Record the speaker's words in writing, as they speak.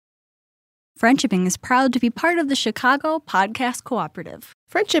Friendshipping is proud to be part of the Chicago Podcast Cooperative.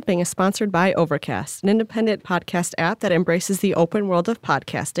 Friendshipping is sponsored by Overcast, an independent podcast app that embraces the open world of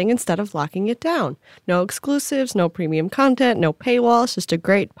podcasting instead of locking it down. No exclusives, no premium content, no paywalls, just a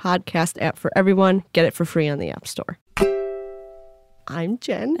great podcast app for everyone. Get it for free on the App Store. I'm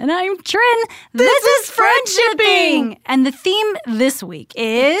Jen. And I'm Trin. This is Friendshipping! And the theme this week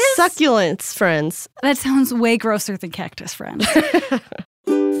is... Succulents, friends. That sounds way grosser than cactus friends.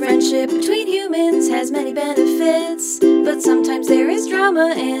 Friendship between humans has many benefits, but sometimes there is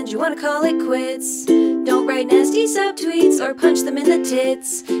drama and you want to call it quits. Don't write nasty subtweets or punch them in the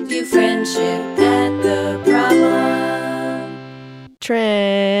tits. View friendship at the problem.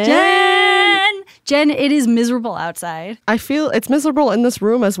 Jen, it is miserable outside. I feel it's miserable in this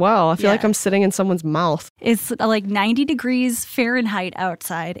room as well. I feel like I'm sitting in someone's mouth. It's like 90 degrees Fahrenheit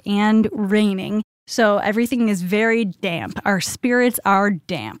outside and raining. So everything is very damp. Our spirits are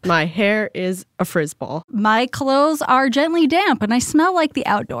damp. My hair is a frizzball. My clothes are gently damp, and I smell like the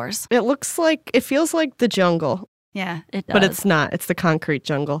outdoors. It feels like the jungle. Yeah, it does. But it's not. It's the concrete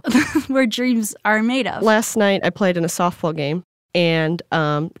jungle. Where dreams are made of. Last night, I played in a softball game, and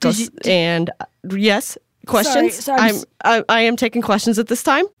yes. Questions? Sorry. I am taking questions at this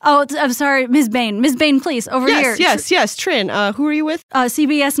time. Oh, I'm sorry, Ms. Bain. Ms. Bain, please, over here. Yes. Trin, who are you with?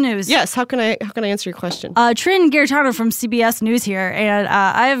 CBS News. Yes. How can I answer your question? Trin Garitano from CBS News here, and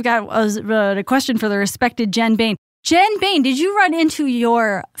I've got a question for the respected Jen Bain. Jen Bain, did you run into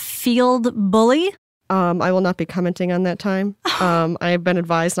your field bully? I will not be commenting on that time. I have been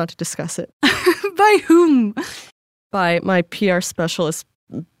advised not to discuss it. By whom? By my PR specialist,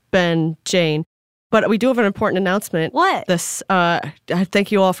 Ben Jane. But we do have an important announcement. What? I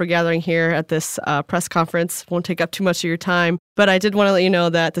thank you all for gathering here at this press conference. Won't take up too much of your time. But I did want to let you know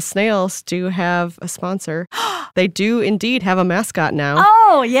that the Snails do have a sponsor. They do indeed have a mascot now.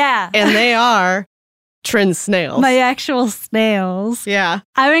 Oh, yeah. And they are Trin Snails. My actual snails. Yeah.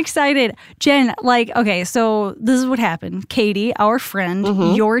 I'm excited. Jen, okay, so this is what happened. Katie, our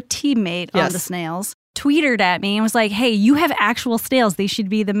friend, your teammate on the Snails, tweeted at me and was like, hey, you have actual snails. They should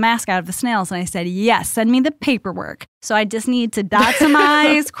be the mascot of the Snails. And I said, yes, send me the paperwork. So I just need to dot some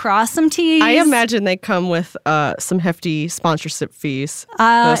I's, cross some T's. I imagine they come with some hefty sponsorship fees,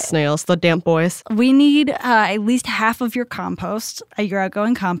 those snails, the damp boys. We need at least half of your compost, your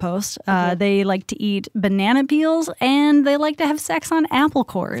outgoing compost. They like to eat banana peels, and they like to have sex on apple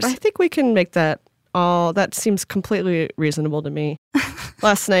cores. I think we can make that all. That seems completely reasonable to me.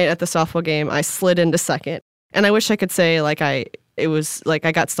 Last night at the softball game, I slid into second. And I wish I could say I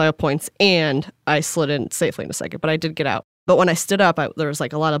got style points and I slid in safely into second, but I did get out. But when I stood up, there was a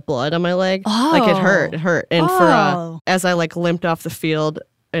lot of blood on my leg. Oh. It hurt. And as I limped off the field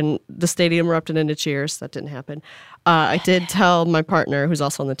and the stadium erupted into cheers, that didn't happen. I did tell my partner, who's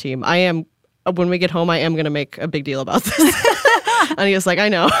also on the team, when we get home, I am going to make a big deal about this. And he was like, I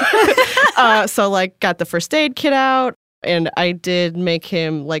know. So got the first aid kit out. And I did make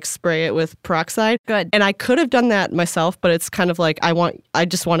him spray it with peroxide. Good. And I could have done that myself, but it's kind of I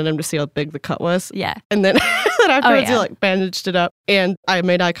just wanted him to see how big the cut was. Yeah. And then afterwards he bandaged it up. And I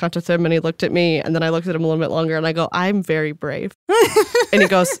made eye contact with him and he looked at me. And then I looked at him a little bit longer and I go, I'm very brave. And he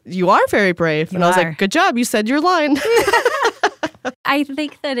goes, you are very brave. And I was like, good job. You said your line. I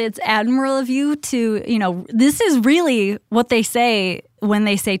think that it's admirable of you to, this is really what they say when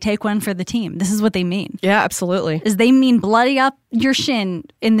they say take one for the team. This is what they mean. Yeah, absolutely. Is they mean bloody up your shin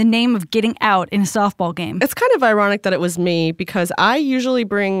in the name of getting out in a softball game. It's kind of ironic that it was me because I usually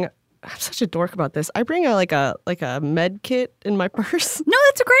bring... I'm such a dork about this. I bring a med kit in my purse. No,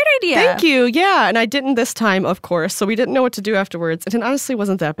 that's a great idea. Thank you. Yeah, and I didn't this time, of course. So we didn't know what to do afterwards. And it honestly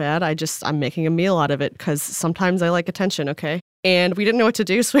wasn't that bad. I'm making a meal out of it because sometimes I like attention, okay? And we didn't know what to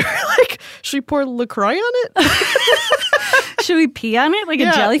do, so we were like, should we pour LaCroix on it? Should we pee on it like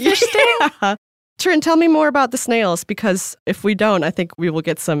a jellyfish sting? Trin, tell me more about the snails, because if we don't, I think we will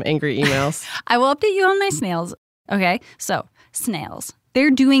get some angry emails. I will update you on my snails. Okay, so snails.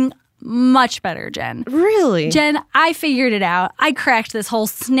 They're doing much better, Jen. Really? Jen, I figured it out. I cracked this whole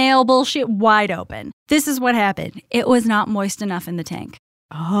snail bullshit wide open. This is what happened. It was not moist enough in the tank.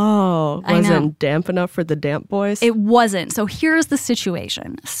 Oh, wasn't damp enough for the damp boys? It wasn't. So here's the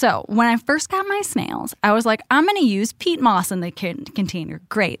situation. So when I first got my snails, I was like, I'm going to use peat moss in the container.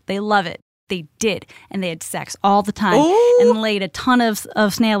 Great. They love it. They did. And they had sex all the time. Ooh. And laid a ton of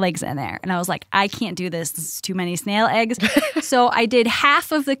snail eggs in there. And I was like, I can't do this. This is too many snail eggs. So I did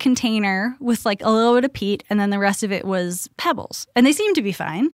half of the container with a little bit of peat. And then the rest of it was pebbles. And they seemed to be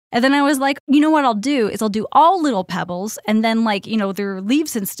fine. And then I was like, you know what I'll do is I'll do all little pebbles and then their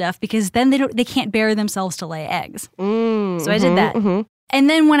leaves and stuff, because then they can't bear themselves to lay eggs. So I did that. And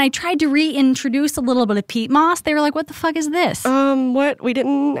then when I tried to reintroduce a little bit of peat moss, they were like, what the fuck is this? What? We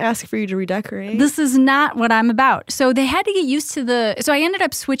didn't ask for you to redecorate. This is not what I'm about. So they had to get used to so I ended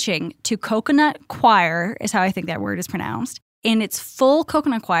up switching to coconut coir, is how I think that word is pronounced. And it's full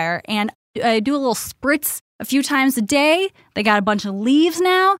coconut coir. And I do a little spritz a few times a day. They got a bunch of leaves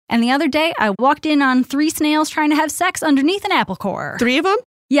now. And the other day, I walked in on 3 snails trying to have sex underneath an apple core. 3 of them?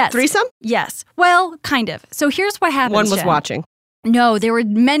 Yes. Threesome? Yes. Well, kind of. So here's what happens. One was Jen. watching. No, there were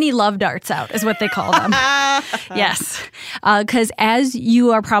many love darts out, is what they call them. Yes. Because as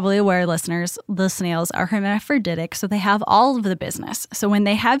you are probably aware, listeners, the snails are hermaphroditic, so they have all of the business. So when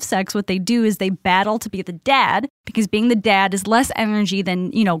they have sex, what they do is they battle to be the dad, because being the dad is less energy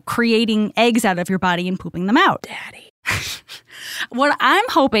than, creating eggs out of your body and pooping them out. Daddy. What I'm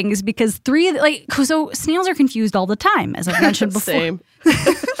hoping is because so snails are confused all the time, as I've mentioned before. Same.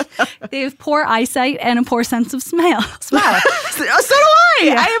 They have poor eyesight and a poor sense of smell. So do I.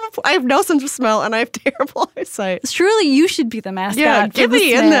 Yeah. I have no sense of smell and I have terrible eyesight. Truly, you should be the mascot. Yeah, for get the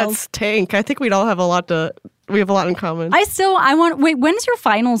me in that snails. tank. I think we'd all have a lot in common. When's your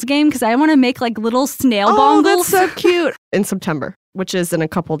finals game? Because I want to make like little snail bongles. That's so cute. In September, which is in a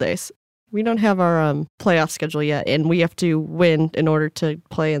couple days. We don't have our playoff schedule yet, and we have to win in order to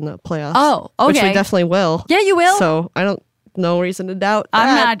play in the playoffs. Oh, okay. Which we definitely will. Yeah, you will. So no reason to doubt that.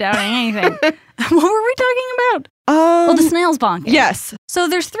 I'm not doubting anything. What were we talking about? Well, the snails bonking. Yes. So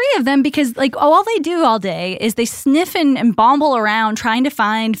there's 3 of them because all they do all day is they sniff and bumble around trying to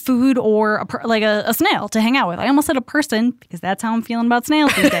find food or a snail to hang out with. I almost said a person because that's how I'm feeling about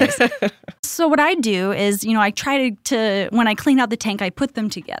snails these days. So what I do is, I try to when I clean out the tank, I put them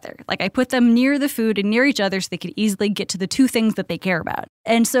together. I put them near the food and near each other so they could easily get to the 2 things that they care about.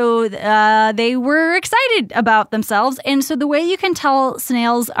 And so they were excited about themselves. And so the way you can tell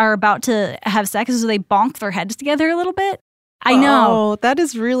snails are about to have sex is they bonk their heads together a little bit. I know. Oh, that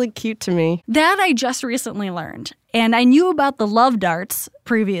is really cute to me. That I just recently learned. And I knew about the love darts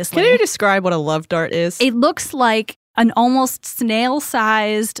previously. Can you describe what a love dart is? It looks like an almost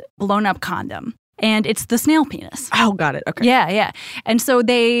snail-sized blown-up condom. And it's the snail penis. Oh, got it. Okay. Yeah. And so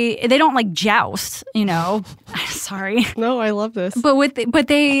they don't joust, Sorry. No, I love this. But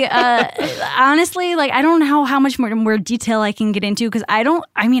they honestly, I don't know how much more detail I can get into because I don't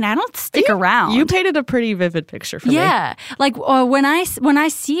stick around. You painted a pretty vivid picture for me. Yeah. When I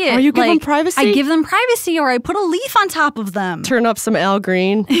see it. Or you give them privacy? I give them privacy or I put a leaf on top of them. Turn up some Al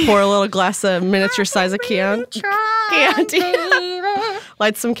Green, pour a little glass of miniature size of Chianti.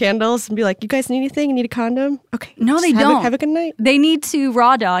 Light some candles and be like, you guys need anything? You need a condom? Okay. No, they don't. Have a good night. They need to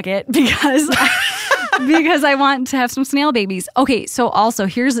raw dog it because because I want to have some snail babies. Okay, so also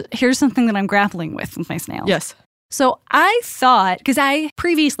here's something that I'm grappling with my snails. Yes. So I thought, because I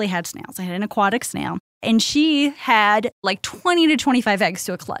previously had snails. I had an aquatic snail, and she had 20 to 25 eggs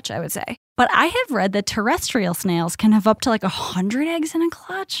to a clutch, I would say. But I have read that terrestrial snails can have up to 100 eggs in a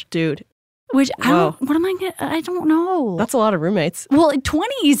clutch. Dude. Which I don't know. That's a lot of roommates. Well,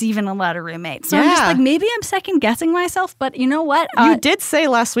 20 is even a lot of roommates. So I'm just maybe I'm second guessing myself, but you know what? You did say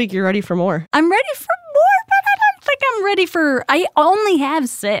last week you're ready for more. I'm ready for more, but I don't think I'm ready I only have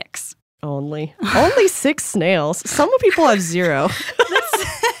 6. Only 6 snails. Some people have 0.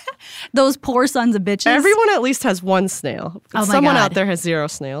 Those poor sons of bitches. Everyone at least has 1 snail. Oh Someone out there has 0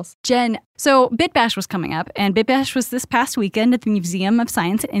 snails. Jen, so Bit Bash was coming up, and Bit Bash was this past weekend at the Museum of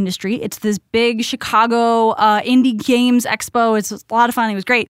Science and Industry. It's this big Chicago indie games expo. It's a lot of fun. It was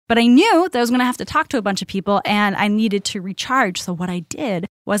great. But I knew that I was going to have to talk to a bunch of people, and I needed to recharge. So what I did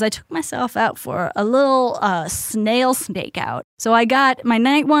was I took myself out for a little snail stakeout. So I got my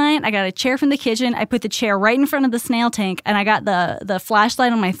night wine, I got a chair from the kitchen, I put the chair right in front of the snail tank, and I got the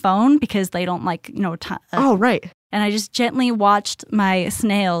flashlight on my phone because they don't oh, right. And I just gently watched my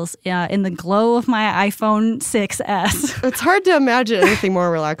snails in the glow of my iPhone 6S. It's hard to imagine anything more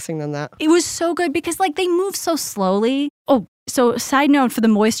relaxing than that. It was so good because they move so slowly. Oh, so side note for the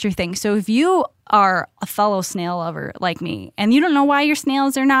moisture thing. So if you are a fellow snail lover like me and you don't know why your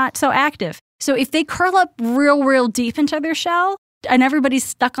snails are not so active. So if they curl up real deep into their shell and everybody's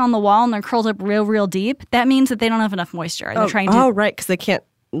stuck on the wall and they're curled up real deep, that means that they don't have enough moisture. They're trying to right, because they can't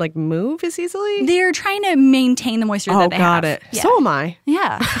move as easily? They're trying to maintain the moisture that they have. Oh, got it. Yeah. So am I.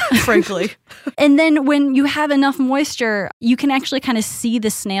 Yeah. Frankly. And then when you have enough moisture, you can actually kind of see the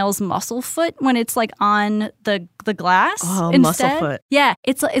snail's muscle foot when it's on the glass. Oh, instead. Muscle foot. Yeah.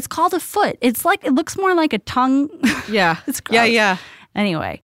 It's called a foot. It looks more like a tongue. Yeah. It's gross. Yeah.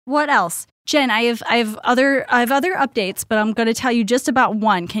 Anyway, what else? Jen, I have other updates, but I'm going to tell you just about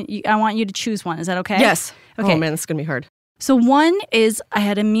one. I want you to choose one. Is that okay? Yes. Okay. Oh man, this is going to be hard. So one is I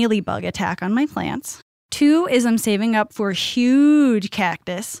had a mealybug attack on my plants. 2 is I'm saving up for a huge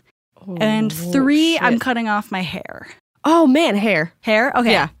cactus. And 3, I'm cutting off my hair. Oh, man, hair. Hair?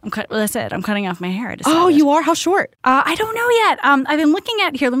 Okay. Yeah. That's it. I'm cutting off my hair. Oh, you are? How short? I don't know yet. I've been looking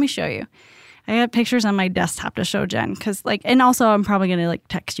at, here, let me show you. I have pictures on my desktop to show Jen. And also I'm probably going to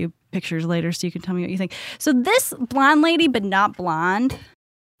text you pictures later so you can tell me what you think. So this blonde lady, but not blonde.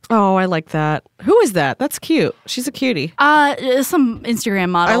 Oh, I like that. Who is that? That's cute. She's a cutie. Some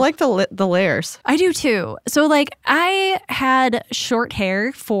Instagram model. I like the layers. I do too. So I had short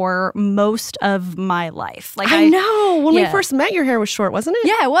hair for most of my life. I know. When we first met, your hair was short, wasn't it?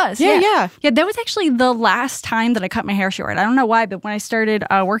 Yeah, it was. Yeah. Yeah, that was actually the last time that I cut my hair short. I don't know why, but when I started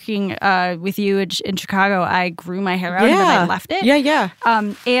working with you in Chicago, I grew my hair out and then I left it. Yeah.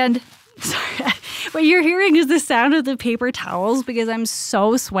 And sorry, what you're hearing is the sound of the paper towels because I'm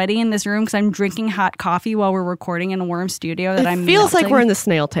so sweaty in this room because I'm drinking hot coffee while we're recording in a warm studio that I'm feels melting. like we're in the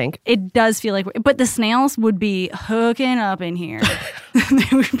snail tank. It does feel like but the snails would be hooking up in here.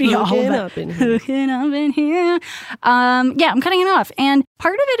 They would be hooking up in here. Yeah, I'm cutting it off. And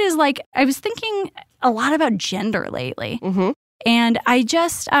part of it is I was thinking a lot about gender lately. Mm-hmm. And I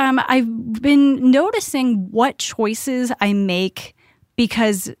just, I've been noticing what choices I make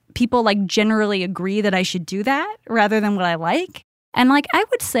because people generally agree that I should do that rather than what I like. And I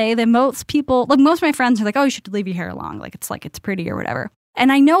would say that most people, most of my friends are like, oh, you should leave your hair long. It's pretty or whatever.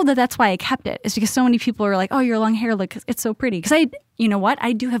 And I know that that's why I kept it. It's because so many people are like, oh, your long hair, it's so pretty. Because you know what?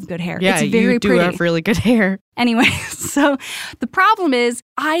 I do have good hair. Yeah, it's very you do pretty. have really good hair. Anyway, so the problem is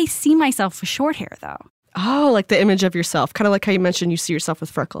I see myself with short hair though. Oh, like the image of yourself. Kind of like how you mentioned you see yourself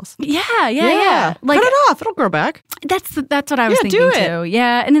with freckles. Yeah. Cut it off. It'll grow back. That's what I was thinking do it. too.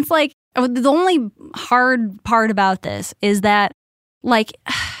 Yeah. And it's the only hard part about this is that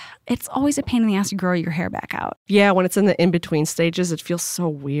it's always a pain in the ass to grow your hair back out. Yeah, when it's in the in-between stages, it feels so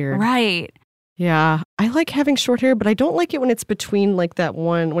weird. Right. Yeah. I like having short hair, but I don't like it when it's between that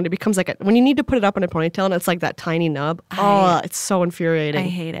one, when it becomes when you need to put it up in a ponytail and it's that tiny nub. It's so infuriating. I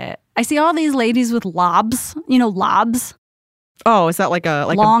hate it. I see all these ladies with lobs. You know, lobs? Oh, is that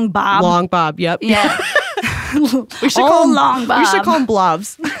a long bob? Long bob, yep. Yeah. We should call them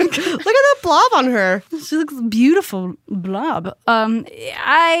blobs. Look at that blob on her. She looks beautiful blob.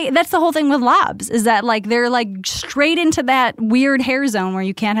 That's the whole thing with lobs is that they're straight into that weird hair zone where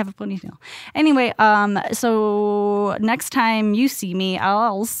you can't have a ponytail. Anyway, so next time you see me,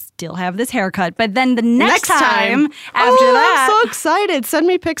 I'll still have this haircut. But then the next time after that, I'm so excited. Send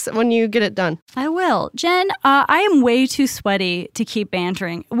me pics when you get it done. I will. Jen, I am way too sweaty to keep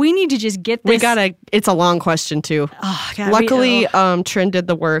bantering. We need to just get this. It's a long question too. Oh, God, luckily, Trin did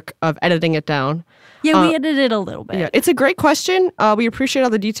the work of editing it down. Yeah, we edited a little bit. Yeah, it's a great question. We appreciate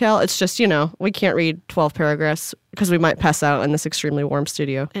all the detail. It's just, we can't read 12 paragraphs because we might pass out in this extremely warm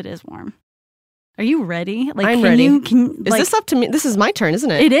studio. It is warm. Are you ready? I'm ready. Is this up to me? This is my turn, isn't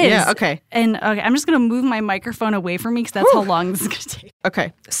it? It is. Yeah, okay. And I'm just going to move my microphone away from me because that's how long this is going to take.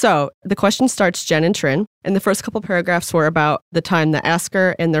 Okay, so the question starts Jen and Trin, and the first couple paragraphs were about the time the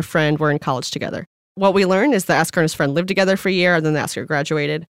Asker and their friend were in college together. What we learned is the Asker and his friend lived together for a year, and then the Asker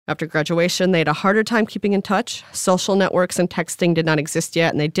graduated. After graduation, they had a harder time keeping in touch. Social networks and texting did not exist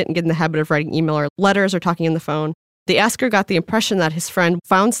yet, and they didn't get in the habit of writing email or letters or talking on the phone. The Asker got the impression that his friend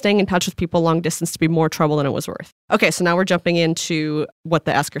found staying in touch with people long distance to be more trouble than it was worth. Okay, so now we're jumping into what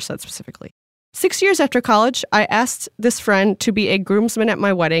the Asker said specifically. 6 years after college, I asked this friend to be a groomsman at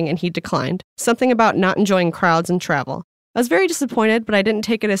my wedding, and he declined. Something about not enjoying crowds and travel. I was very disappointed, but I didn't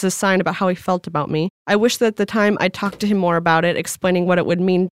take it as a sign about how he felt about me. I wish that at the time I talked to him more about it, explaining what it would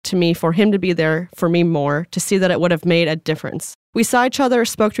mean to me for him to be there for me more, to see that it would have made a difference. We saw each other,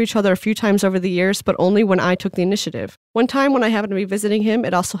 spoke to each other a few times over the years, but only when I took the initiative. One time when I happened to be visiting him,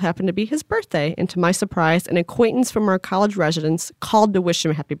 it also happened to be his birthday, and to my surprise, an acquaintance from our college residence called to wish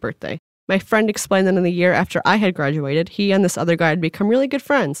him a happy birthday. My friend explained that in the year after I had graduated, he and this other guy had become really good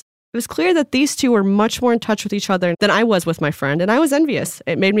friends. It was clear that these two were much more in touch with each other than I was with my friend, and I was envious.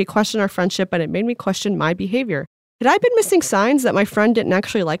 It made me question our friendship, and it made me question my behavior. Had I been missing signs that my friend didn't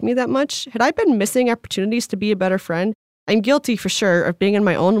actually like me that much? Had I been missing opportunities to be a better friend? I'm guilty, for sure, of being in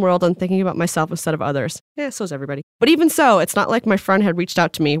my own world and thinking about myself instead of others. Yeah, so is everybody. But even so, it's not like my friend had reached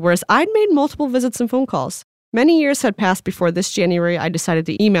out to me, whereas I'd made multiple visits and phone calls. Many years had passed before this January I decided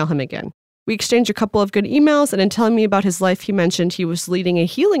to email him again. We exchanged a couple of good emails, and in telling me about his life, he mentioned he was leading a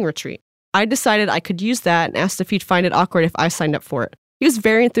healing retreat. I decided I could use that and asked if he'd find it awkward if I signed up for it. He was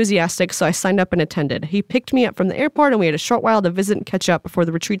very enthusiastic, so I signed up and attended. He picked me up from the airport, and we had a short while to visit and catch up before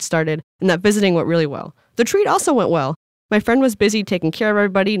the retreat started, and that visiting went really well. The treat also went well. My friend was busy taking care of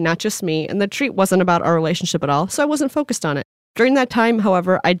everybody, not just me, and the treat wasn't about our relationship at all, so I wasn't focused on it. During that time,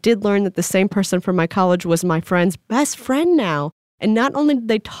 however, I did learn that the same person from my college was my friend's best friend now. And not only did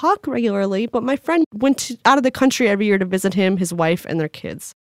they talk regularly, but my friend went out of the country every year to visit him, his wife, and their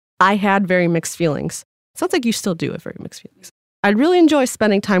kids. I had very mixed feelings. Sounds like you still do have very mixed feelings. I'd really enjoy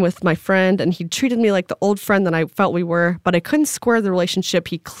spending time with my friend, and he treated me like the old friend that I felt we were, but I couldn't square the relationship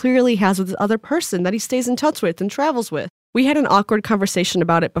he clearly has with the other person that he stays in touch with and travels with. We had an awkward conversation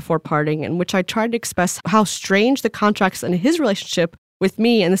about it before parting, in which I tried to express how strange the contrast in his relationship with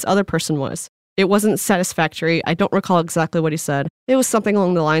me and this other person was. It wasn't satisfactory. I don't recall exactly what he said. It was something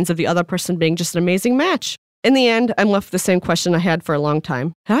along the lines of the other person being just an amazing match. In the end, I'm left with the same question I had for a long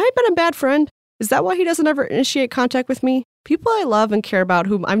time. Have I been a bad friend? Is that why he doesn't ever initiate contact with me? People I love and care about,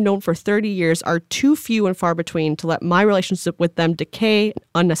 whom I've known for 30 years, are too few and far between to let my relationship with them decay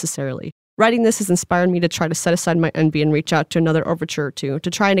unnecessarily. Writing this has inspired me to try to set aside my envy and reach out to another overture or two,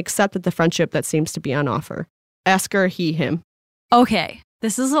 to try and accept the friendship that seems to be on offer. Asker, he, him. Okay,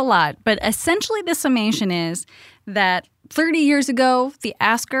 this is a lot, but essentially the summation is that 30 years ago, the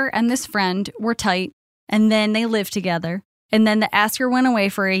Asker and this friend were tight, and then they lived together, and then the Asker went away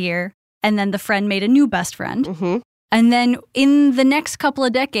for a year, and then the friend made a new best friend. Mm-hmm. And then in the next couple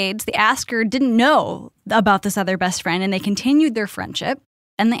of decades, the Asker didn't know about this other best friend, and they continued their friendship.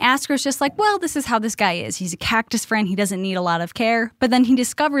 And the Asker's just like, well, this is how this guy is. He's a cactus friend. He doesn't need a lot of care. But then he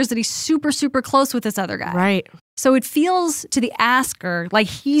discovers that he's super, super close with this other guy. Right. So it feels to the Asker like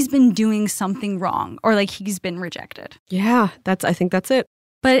he's been doing something wrong or like he's been rejected. Yeah, I think that's it.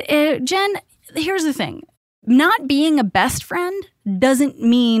 But Jen, here's the thing. Not being a best friend doesn't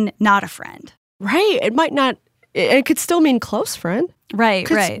mean not a friend. Right. It might not. It could still mean close friend. Right,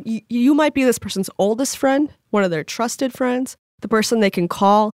 right. You might be this person's oldest friend, one of their trusted friends, the person they can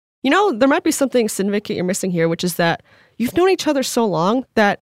call. You know, there might be something significant you're missing here, which is that you've known each other so long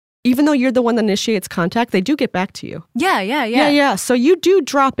that even though you're the one that initiates contact, they do get back to you. Yeah. So you do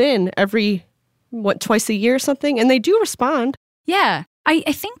drop in every, twice a year or something, and they do respond. Yeah.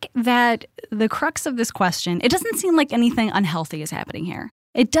 I think that the crux of this question, it doesn't seem like anything unhealthy is happening here.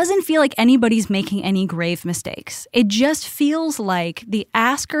 It doesn't feel like anybody's making any grave mistakes. It just feels like the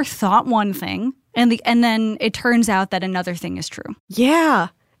Asker thought one thing, and then it turns out that another thing is true. Yeah.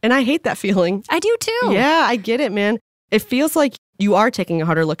 And I hate that feeling. I do too. Yeah, I get it, man. It feels like you are taking a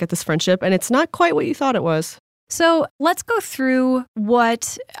harder look at this friendship, and it's not quite what you thought it was. So let's go through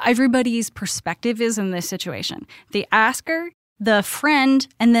what everybody's perspective is in this situation. The Asker, the friend,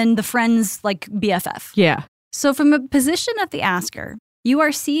 and then the friend's like BFF. Yeah. So from a position of the Asker, you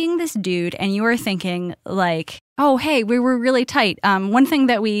are seeing this dude and you are thinking like, oh, hey, we were really tight. One thing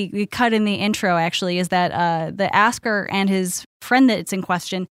that we cut in the intro actually is that the Asker and his friend that's in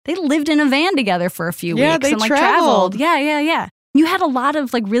question, they lived in a van together for a few weeks they and like traveled. Yeah. You had a lot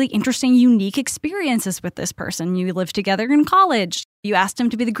of like really interesting, unique experiences with this person. You lived together in college. You asked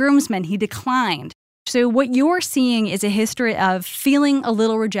him to be the groomsman. He declined. So what you're seeing is a history of feeling a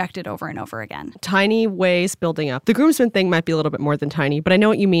little rejected over and over again. Tiny ways building up. The groomsman thing might be a little bit more than tiny, but I know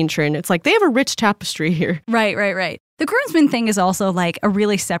what you mean, Trin. It's like they have a rich tapestry here. Right. The groomsman thing is also like a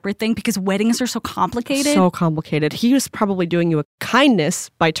really separate thing because weddings are so complicated. So complicated. He was probably doing you a kindness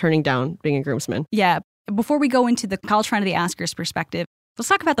by turning down being a groomsman. Yeah. Before we go into the college friend of the Asker's perspective, let's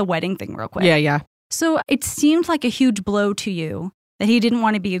talk about the wedding thing real quick. Yeah. So it seemed like a huge blow to you that he didn't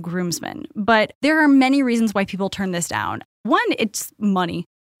want to be a groomsman. But there are many reasons why people turn this down. One, it's money.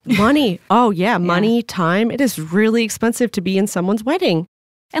 Money. Oh, yeah. Money, time. It is really expensive to be in someone's wedding.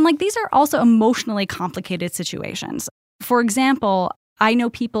 And like these are also emotionally complicated situations. For example, I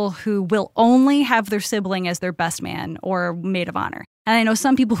know people who will only have their sibling as their best man or maid of honor. And I know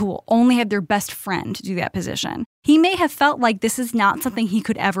some people who will only have their best friend do that position. He may have felt like this is not something he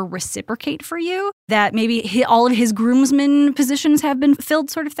could ever reciprocate for you, that maybe all of his groomsmen positions have been filled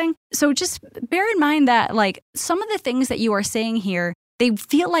sort of thing. So just bear in mind that like some of the things that you are saying here, they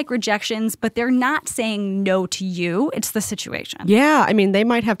feel like rejections, but they're not saying no to you. It's the situation. Yeah. I mean, they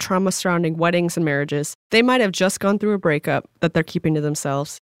might have trauma surrounding weddings and marriages. They might have just gone through a breakup that they're keeping to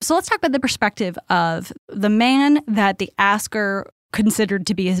themselves. So let's talk about the perspective of the man that the Asker considered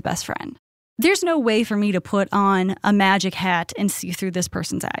to be his best friend. There's no way for me to put on a magic hat and see through this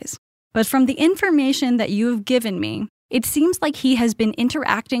person's eyes. But from the information that you have given me, it seems like he has been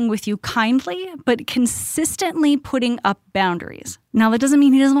interacting with you kindly, but consistently putting up boundaries. Now, that doesn't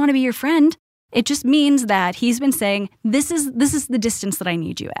mean he doesn't want to be your friend. It just means that he's been saying, this is the distance that I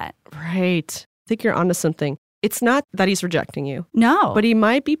need you at. Right. I think you're onto something. It's not that he's rejecting you. No. But he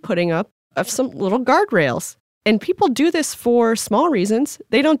might be putting up some little guardrails. And people do this for small reasons.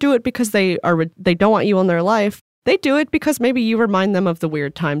 They don't do it because they don't want you in their life. They do it because maybe you remind them of the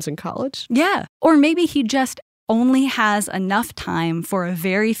weird times in college. Yeah. Or maybe he just only has enough time for a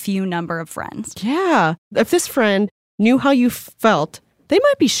very few number of friends. Yeah. If this friend knew how you felt, they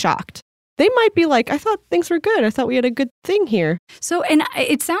might be shocked. They might be like, I thought things were good. I thought we had a good thing here. So, and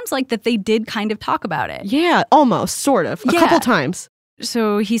it sounds like that they did kind of talk about it. Yeah, almost, sort of. A couple times.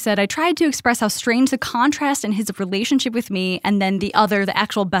 So he said, I tried to express how strange the contrast in his relationship with me and then the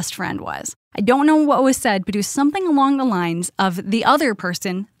actual best friend was. I don't know what was said, but it was something along the lines of the other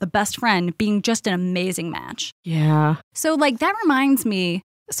person, the best friend, being just an amazing match. Yeah. So, like, that reminds me.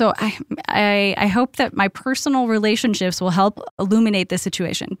 So I hope that my personal relationships will help illuminate this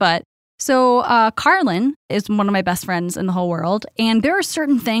situation. But so Carlin is one of my best friends in the whole world. And there are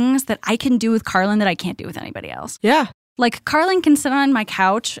certain things that I can do with Carlin that I can't do with anybody else. Yeah. Like, Carlin can sit on my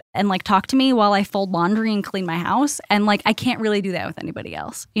couch and, like, talk to me while I fold laundry and clean my house. And, like, I can't really do that with anybody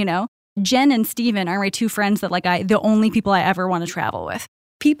else, you know? Jen and Steven are my two friends that, like, the only people I ever want to travel with.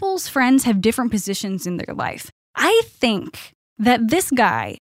 People's friends have different positions in their life. I think that this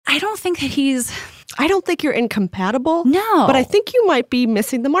guy, I don't think that you're incompatible. No. But I think you might be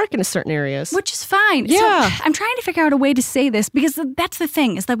missing the mark in certain areas. Which is fine. Yeah. So I'm trying to figure out a way to say this because that's the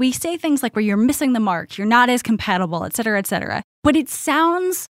thing is that we say things like where you're missing the mark, you're not as compatible, et cetera, et cetera. But it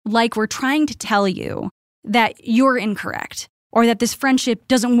sounds like we're trying to tell you that you're incorrect or that this friendship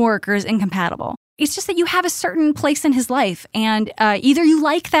doesn't work or is incompatible. It's just that you have a certain place in his life and either you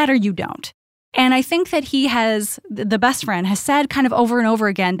like that or you don't. And I think that the best friend has said kind of over and over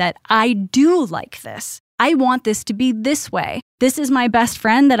again that I do like this. I want this to be this way. This is my best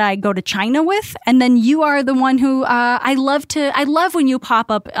friend that I go to China with. And then you are the one who I love when you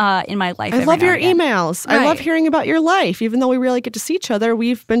pop up in my life. I love your emails. Right. I love hearing about your life. Even though we rarely get to see each other,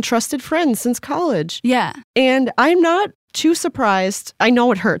 we've been trusted friends since college. Yeah. And I'm not too surprised. I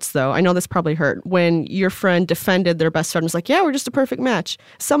know it hurts, though. I know this probably hurt when your friend defended their best friend and was like, yeah, we're just a perfect match.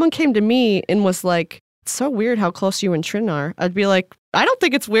 Someone came to me and was like, it's so weird how close you and Trin are. I'd be like, I don't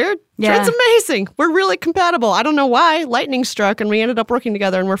think it's weird. Yeah. Trin's amazing. We're really compatible. I don't know why. Lightning struck and we ended up working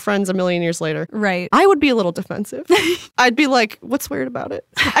together and we're friends a million years later. Right. I would be a little defensive. I'd be like, what's weird about it?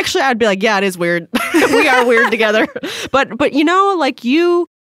 Actually, I'd be like, yeah, it is weird. We are weird together. But you know, like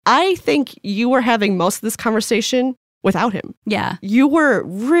I think you were having most of this conversation without him. Yeah. You were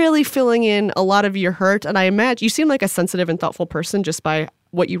really filling in a lot of your hurt. And I imagine you seem like a sensitive and thoughtful person just by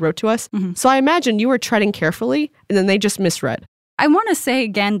what you wrote to us. Mm-hmm. So I imagine you were treading carefully and then they just misread. I want to say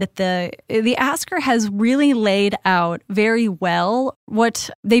again that the asker has really laid out very well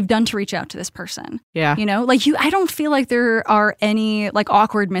what they've done to reach out to this person. Yeah. You know, like I don't feel like there are any like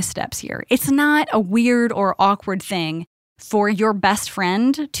awkward missteps here. It's not a weird or awkward thing for your best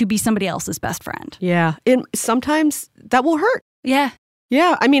friend to be somebody else's best friend. Yeah. And sometimes that will hurt. Yeah.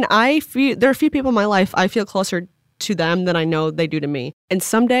 Yeah. I mean, there are a few people in my life I feel closer to them than I know they do to me. And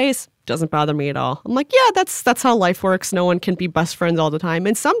some days doesn't bother me at all. I'm like, yeah, that's how life works. No one can be best friends all the time.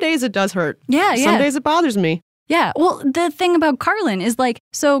 And some days it does hurt. Yeah. Some days it bothers me. Yeah. Well, the thing about Carlin is like,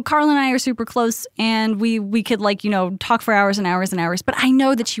 so Carlin and I are super close and we could like, you know, talk for hours and hours and hours. But I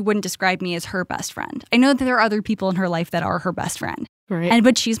know that she wouldn't describe me as her best friend. I know that there are other people in her life that are her best friend. Right.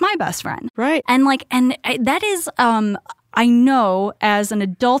 But she's my best friend. Right. And like, that is, I know as an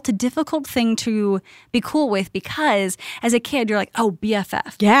adult, a difficult thing to be cool with because as a kid, you're like, oh,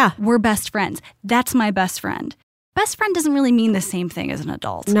 BFF. Yeah. We're best friends. That's my best friend. Best friend doesn't really mean the same thing as an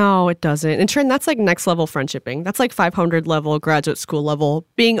adult. No, it doesn't. And Trin, that's like next level friendshipping. That's like 500 level, graduate school level,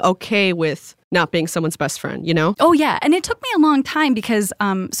 being okay with not being someone's best friend, you know? Oh, yeah. And it took me a long time because,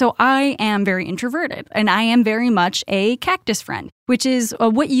 so I am very introverted and I am very much a cactus friend, which is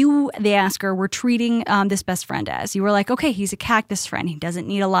what you, the asker, were treating this best friend as. You were like, okay, he's a cactus friend. He doesn't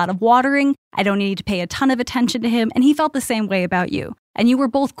need a lot of watering. I don't need to pay a ton of attention to him. And he felt the same way about you. And you were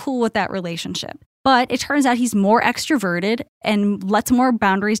both cool with that relationship. But it turns out he's more extroverted and lets more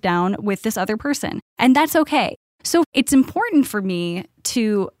boundaries down with this other person. And that's okay. So it's important for me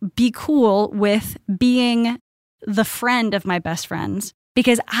to be cool with being the friend of my best friends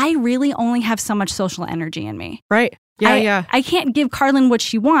because I really only have so much social energy in me. Right. Yeah, I can't give Carlin what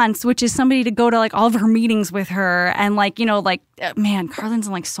she wants, which is somebody to go to like all of her meetings with her. And like, you know, like, man, Carlin's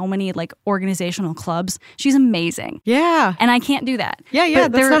in like so many like organizational clubs. She's amazing. Yeah. And I can't do that. Yeah.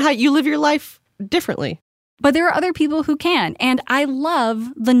 That's not how you live your life differently. But there are other people who can. And I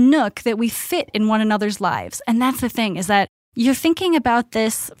love the nook that we fit in one another's lives. And that's the thing is that you're thinking about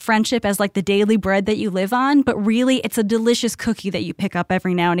this friendship as like the daily bread that you live on, but really it's a delicious cookie that you pick up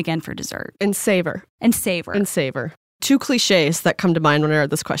every now and again for dessert. And savor. Two cliches that come to mind when I heard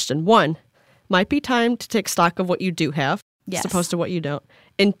this question. One, might be time to take stock of what you do have, as opposed to what you don't.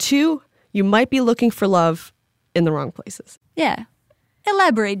 And two, you might be looking for love in the wrong places. Yeah.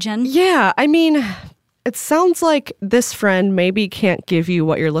 Elaborate, Jen. Yeah, I mean, it sounds like this friend maybe can't give you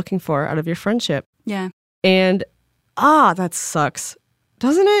what you're looking for out of your friendship. Yeah. And, that sucks.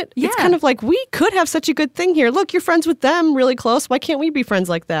 Doesn't it? Yeah. It's kind of like, we could have such a good thing here. Look, you're friends with them really close. Why can't we be friends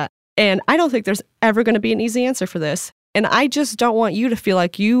like that? And I don't think there's ever going to be an easy answer for this. And I just don't want you to feel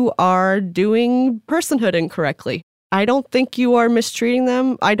like you are doing personhood incorrectly. I don't think you are mistreating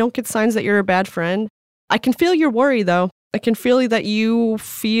them. I don't get signs that you're a bad friend. I can feel your worry, though. I can feel that you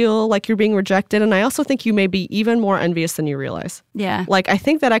feel like you're being rejected. And I also think you may be even more envious than you realize. Yeah. Like, I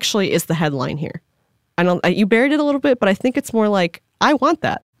think that actually is the headline here. You buried it a little bit, but I think it's more like, I want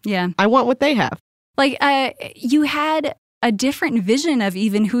that. Yeah. I want what they have. Like, you had a different vision of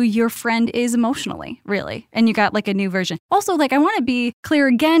even who your friend is emotionally, really. And you got like a new version. Also, like, I want to be clear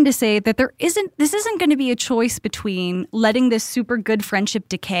again to say that this isn't going to be a choice between letting this super good friendship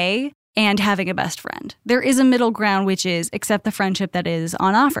decay and having a best friend. There is a middle ground, which is accept the friendship that is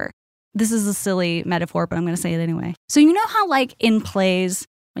on offer. This is a silly metaphor, but I'm going to say it anyway. So you know how like in plays,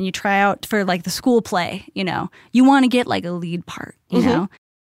 when you try out for like the school play, you want to get like a lead part, you know?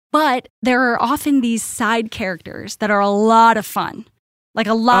 But there are often these side characters that are a lot of fun. Like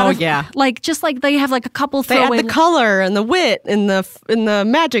a lot like just like they have like a couple throwaway. They add the color and the wit and the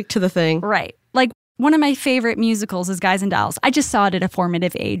magic to the thing. Right. Like one of my favorite musicals is Guys and Dolls. I just saw it at a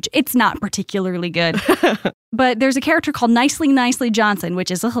formative age. It's not particularly good. But there's a character called Nicely Johnson,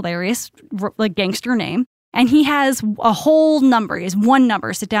 which is a hilarious like gangster name. And he has a whole number. He has one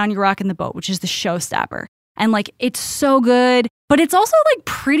number, Sit Down, You Rockin' the Boat, which is the showstopper. And like, it's so good, but it's also like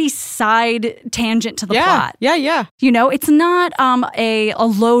pretty side tangent to the plot. Yeah. It's not a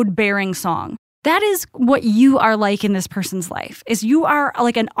load-bearing song. That is what you are like in this person's life, is you are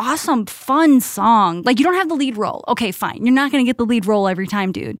like an awesome, fun song. Like, you don't have the lead role. Okay, fine. You're not going to get the lead role every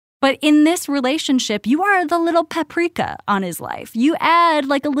time, dude. But in this relationship, you are the little paprika on his life. You add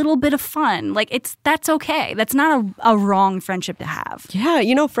like a little bit of fun. Like, that's okay. That's not a wrong friendship to have.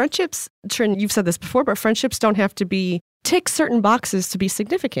 Yeah, friendships, Trin, you've said this before, but friendships don't have to tick certain boxes to be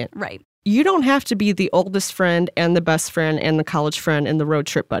significant. Right. You don't have to be the oldest friend and the best friend and the college friend and the road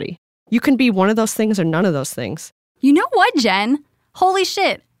trip buddy. You can be one of those things or none of those things. You know what, Jen? Holy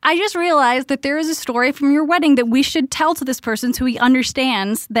shit. I just realized that there is a story from your wedding that we should tell to this person so he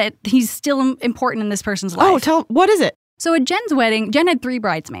understands that he's still important in this person's life. What is it? So at Jen's wedding, Jen had 3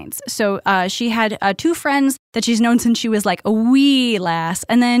 bridesmaids. So she had 2 friends that she's known since she was like a wee lass,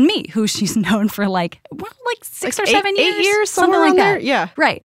 and then me, who she's known for like 6 or 7 years? 8 years, something like that. There? Yeah.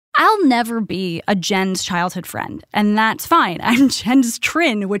 Right. I'll never be a Jen's childhood friend, and that's fine. I'm Jen's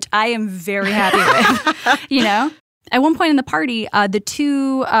Trin, which I am very happy with, At one point in the party, the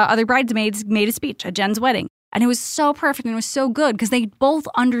 2 other bridesmaids made a speech at Jen's wedding. And it was so perfect and it was so good because they both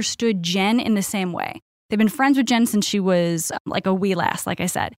understood Jen in the same way. They've been friends with Jen since she was like a wee lass, like I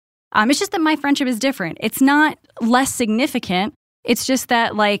said. It's just that my friendship is different. It's not less significant. It's just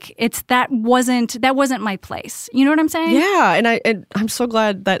that like that wasn't my place. You know what I'm saying? Yeah, and I'm so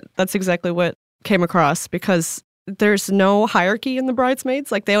glad that that's exactly what came across, because there's no hierarchy in the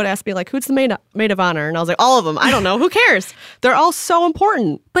bridesmaids. Like, they would ask me, like, who's the maid of honor? And I was like, all of them. I don't know. Who cares? They're all so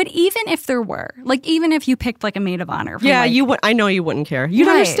important. But even if there were, like, even if you picked, like, a maid of honor. You would. I know you wouldn't care. You'd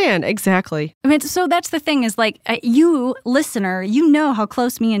understand. Exactly. I mean, so that's the thing is, like, you, listener, you know how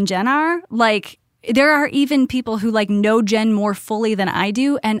close me and Jen are. Like, there are even people who, like, know Jen more fully than I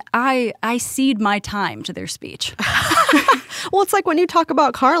do. And I cede my time to their speech. Well, it's like when you talk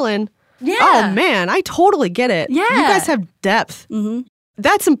about Carlin. Yeah. Oh, man, I totally get it. Yeah. You guys have depth. Mm-hmm.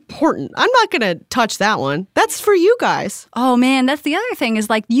 That's important. I'm not going to touch that one. That's for you guys. Oh, man, that's the other thing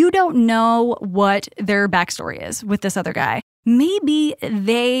is, like, you don't know what their backstory is with this other guy. Maybe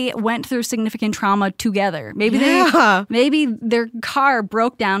they went through significant trauma together. Maybe their car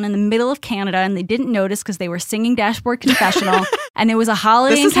broke down in the middle of Canada and they didn't notice because they were singing Dashboard Confessional and it was a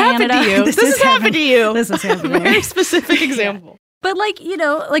holiday in Canada. This has happened to you. This has happened to me. Very specific example. But like,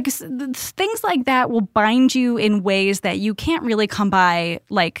 like things like that will bind you in ways that you can't really come by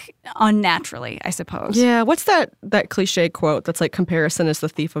like unnaturally, I suppose. Yeah. What's that cliche quote that's like, comparison is the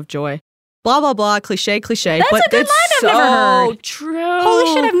thief of joy? Blah, blah, blah, cliche. That's but a good line I've never heard. True.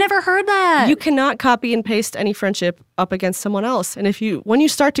 Holy shit, I've never heard that. You cannot copy and paste any friendship up against someone else. And when you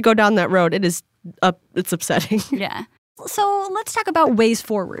start to go down that road, it's upsetting. Yeah. So let's talk about ways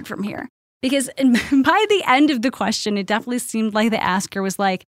forward from here. Because by the end of the question, it definitely seemed like the asker was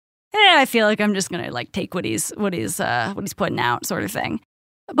like, I feel like I'm just going to like take what he's putting out, sort of thing.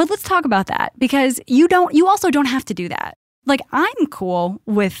 But let's talk about that, because you also don't have to do that. Like, I'm cool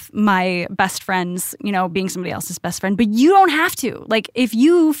with my best friends, being somebody else's best friend, but you don't have to. Like, if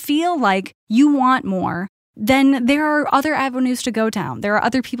you feel like you want more, then there are other avenues to go down. There are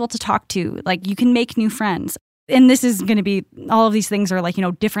other people to talk to. Like, you can make new friends. And this is going to be, all of these things are like,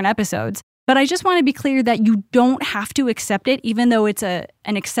 different episodes. But I just want to be clear that you don't have to accept it, even though it's an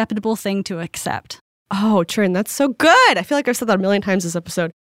acceptable thing to accept. Oh, Trin, that's so good. I feel like I've said that a million times this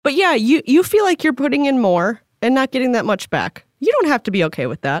episode. But yeah, you feel like you're putting in more and not getting that much back. You don't have to be okay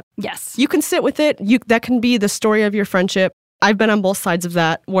with that. Yes. You can sit with it. That can be the story of your friendship. I've been on both sides of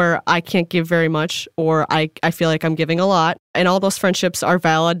that where I can't give very much or I feel like I'm giving a lot. And all those friendships are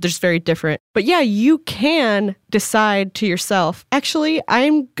valid. They're just very different. But yeah, you can decide to yourself, actually,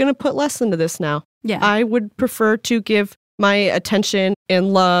 I'm going to put less into this now. Yeah. I would prefer to give my attention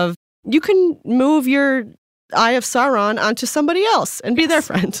and love. You can move your Eye of Sauron onto somebody else and be their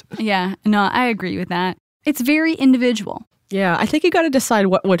friend. Yeah. No, I agree with that. It's very individual. Yeah. I think you got to decide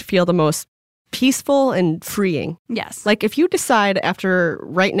what would feel the most peaceful and freeing. Yes. Like if you decide after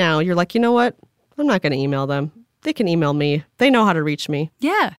right now, you're like, you know what? I'm not going to email them. They can email me. They know how to reach me.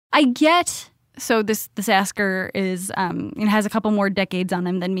 Yeah. I get, so this asker is, has a couple more decades on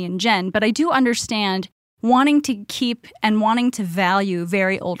him than me and Jen, but I do understand wanting to keep and wanting to value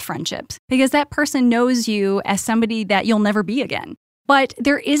very old friendships because that person knows you as somebody that you'll never be again. But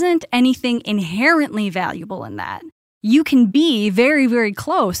there isn't anything inherently valuable in that. You can be very, very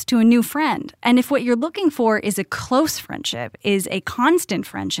close to a new friend. And if what you're looking for is a close friendship, is a constant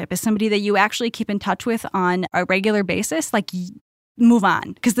friendship, is somebody that you actually keep in touch with on a regular basis, like move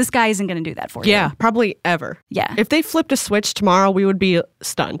on, because this guy isn't going to do that for you. Yeah, probably ever. Yeah. If they flipped a switch tomorrow, we would be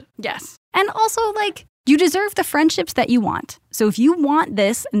stunned. Yes. And also, like, you deserve the friendships that you want. So if you want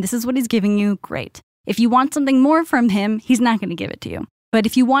this, and this is what he's giving you, great. If you want something more from him, he's not going to give it to you. But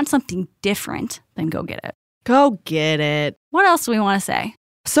if you want something different, then go get it. Go get it. What else do we want to say?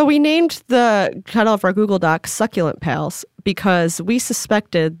 So we named the title of our Google Doc Succulent Pals because we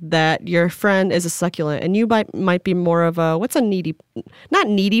suspected that your friend is a succulent and you might be more of what's a needy, not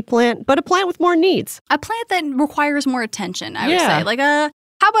needy plant, but a plant with more needs. A plant that requires more attention, I would say. Like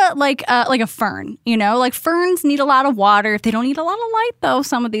how about like a fern, Like ferns need a lot of water. If they don't need a lot of light, though,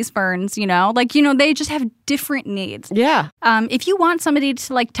 some of these ferns, they just have different needs. Yeah. If you want somebody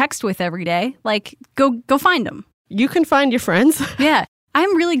to like text with every day, like go find them. You can find your friends. Yeah.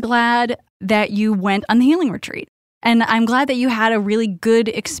 I'm really glad that you went on the healing retreat. And I'm glad that you had a really good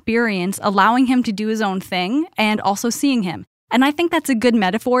experience allowing him to do his own thing and also seeing him. And I think that's a good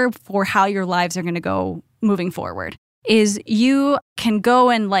metaphor for how your lives are going to go moving forward. Is you can go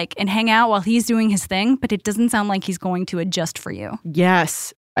and hang out while he's doing his thing, but it doesn't sound like he's going to adjust for you.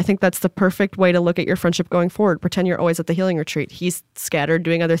 Yes. I think that's the perfect way to look at your friendship going forward. Pretend you're always at the healing retreat. He's scattered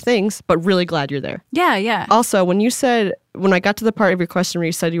doing other things, but really glad you're there. Yeah, yeah. Also, when I got to the part of your question where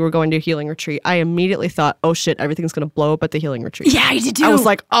you said you were going to a healing retreat, I immediately thought, oh shit, everything's going to blow up at the healing retreat. Yeah, I did too. I was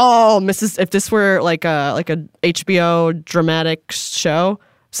like, oh, if this were like a HBO dramatic show,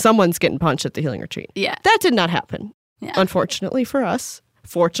 someone's getting punched at the healing retreat. Yeah. That did not happen. Yeah. Unfortunately for us.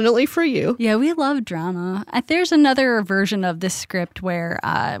 Fortunately for you. Yeah, we love drama. There's another version of this script where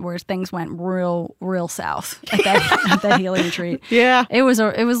things went real south at that healing retreat. Yeah. It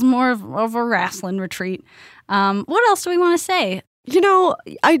was more of a wrestling retreat. What else do we want to say?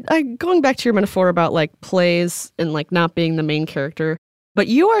 I going back to your metaphor about like plays and like not being the main character, but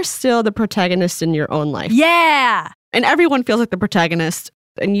you are still the protagonist in your own life. Yeah. And everyone feels like the protagonist.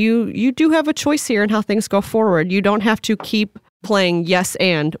 And you do have a choice here in how things go forward. You don't have to keep playing yes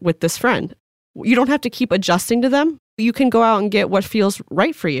and with this friend. You don't have to keep adjusting to them. You can go out and get what feels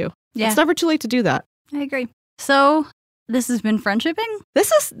right for you. Yeah. It's never too late to do that. I agree. So this has been friendshipping?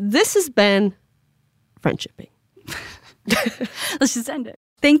 This has been friendshipping. Let's just end it.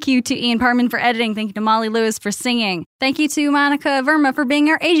 Thank you to Ian Parman for editing. Thank you to Molly Lewis for singing. Thank you to Monica Verma for being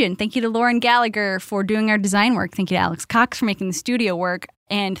our agent. Thank you to Lauren Gallagher for doing our design work. Thank you to Alex Cox for making the studio work.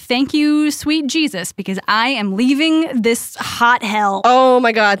 And thank you, sweet Jesus, because I am leaving this hot hell. Oh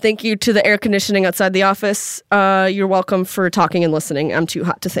my God. Thank you to the air conditioning outside the office. You're welcome for talking and listening. I'm too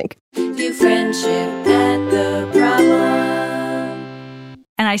hot to think. New friendship at the problem.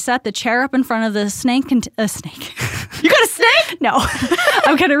 And I set the chair up in front of the snake. A snake. You got a snake? No.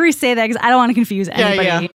 I'm going to re-say that because I don't want to confuse anybody. Yeah.